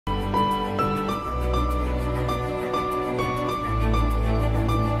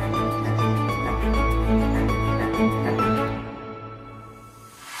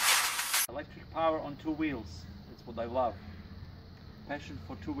power on two wheels. That's what I love. Passion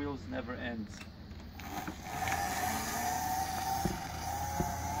for two wheels never ends.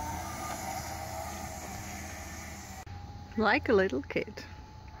 Like a little kid.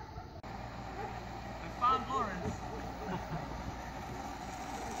 I found Lawrence.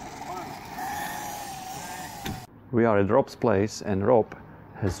 We are at Rob's place and Rob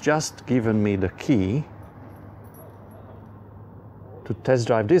has just given me the key to test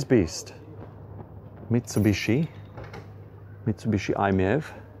drive this beast. Mitsubishi MiEV.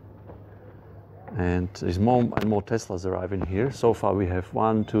 And there's more and more Teslas arriving here. So far we have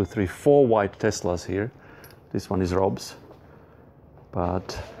 1, 2, 3, 4 white Teslas here. This one is Rob's.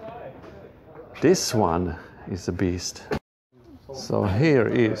 But this one is a beast. So here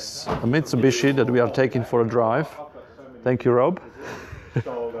is a Mitsubishi that we are taking for a drive. Thank you, Rob. It's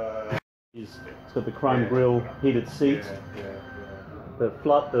got the chrome grille, heated seats, the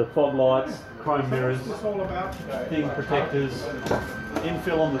fog lights, chrome mirrors, thing protectors,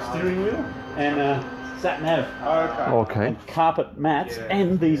 infill on the steering wheel, and sat nav. Okay. And carpet mats,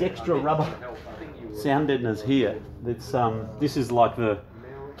 and these extra rubber sound deadeners here. It's this is like the,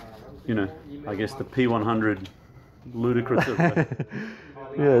 you know, I guess the P100 ludicrous of the,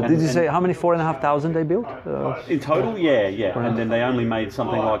 yeah. Did you say how many 4,500 they built? In total, yeah. And then they only made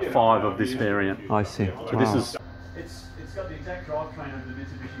something like 5 of this variant. I see. So this is. It's got the exact drivetrain of the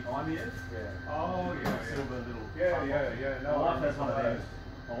Mitsubishi Miniev. Oh yeah. Silver little. Yeah. No, my wife has one of them.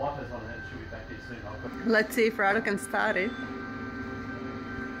 My wife has one of them. She'll be back here soon. Let's see if Rado can start it.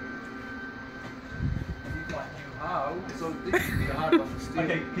 So this is the hard one.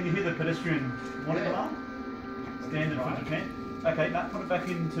 Okay, can you hear the pedestrian warning alarm? Standard for Japan. Okay, now put it back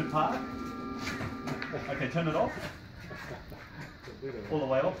into park. Okay, turn it off. All the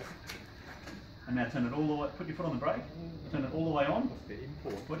way off. And now turn it all the way, put your foot on the brake, turn it all the way on.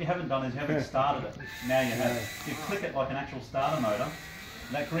 What you haven't done is you haven't started it. Now you have. You click it like an actual starter motor.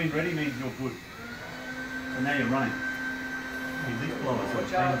 That green ready means you're good. So now you're running. You leaf blower, so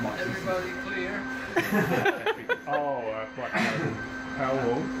it's changed my system. Everybody clear. Quite how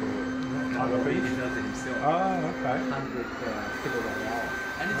old? He does it himself. Oh, okay. 100 kilowatt hour.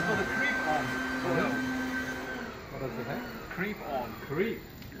 And it's for the creep on. What does it have? Creep on. Creep.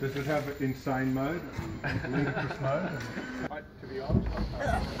 Does it have insane mode? Ludicrous mode? To be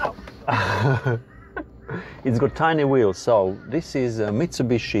honest. It's got tiny wheels. So this is a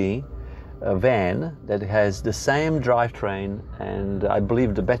Mitsubishi van that has the same drivetrain and I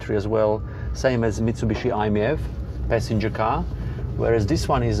believe the battery as well, same as Mitsubishi MiEV passenger car, whereas this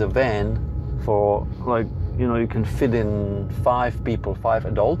one is a van for, like, you know, you can fit in 5 people, 5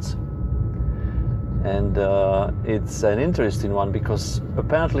 adults. And it's an interesting one because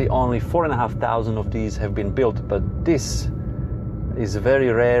apparently only 4,500 of these have been built, but this is a very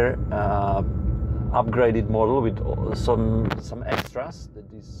rare upgraded model with some extras.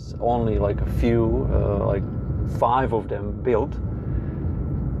 That is only like a few, like 5 of them built.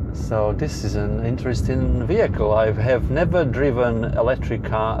 So this is an interesting vehicle. I have never driven electric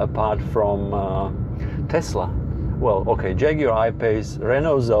car apart from Tesla. Well, okay, Jaguar I-Pace,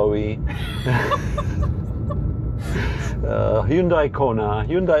 Renault Zoe, Hyundai Kona,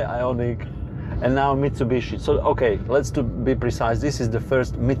 Hyundai Ioniq, and now Mitsubishi. So, okay, let's be precise. This is the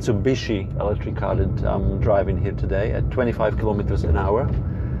first Mitsubishi electric car that I'm driving here today at 25 kilometers an hour.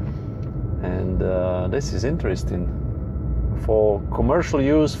 And this is interesting. For commercial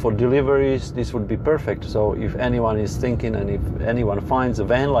use, for deliveries, this would be perfect. So if anyone is thinking and if anyone finds a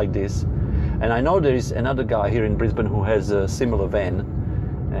van like this, and I know there is another guy here in Brisbane who has a similar van,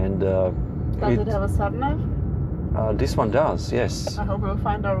 and Does it have a sat-nav? This one does, yes. I hope we'll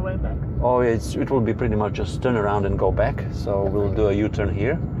find our way back. Oh, it will be pretty much just turn around and go back. So we'll do a U-turn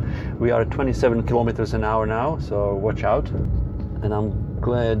here. We are at 27 kilometers an hour now, so watch out. And I'm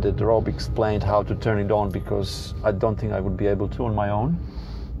glad that Rob explained how to turn it on because I don't think I would be able to on my own.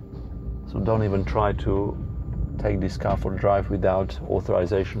 So don't even try to take this car for a drive without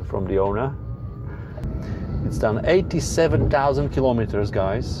authorization from the owner. It's done 87,000 kilometers,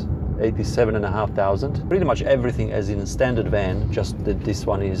 guys. 87,500. Pretty much everything as in a standard van, just that this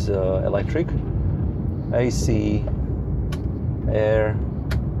one is electric. AC, air,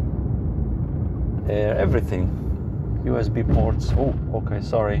 everything. USB ports. Oh, okay,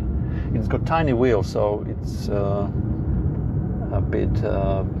 sorry. It's got tiny wheels, so it's a bit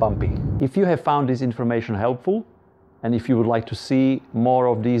bumpy. If you have found this information helpful, and if you would like to see more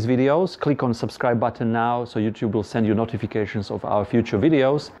of these videos, click on the subscribe button now so YouTube will send you notifications of our future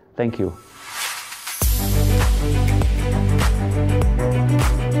videos. Thank you.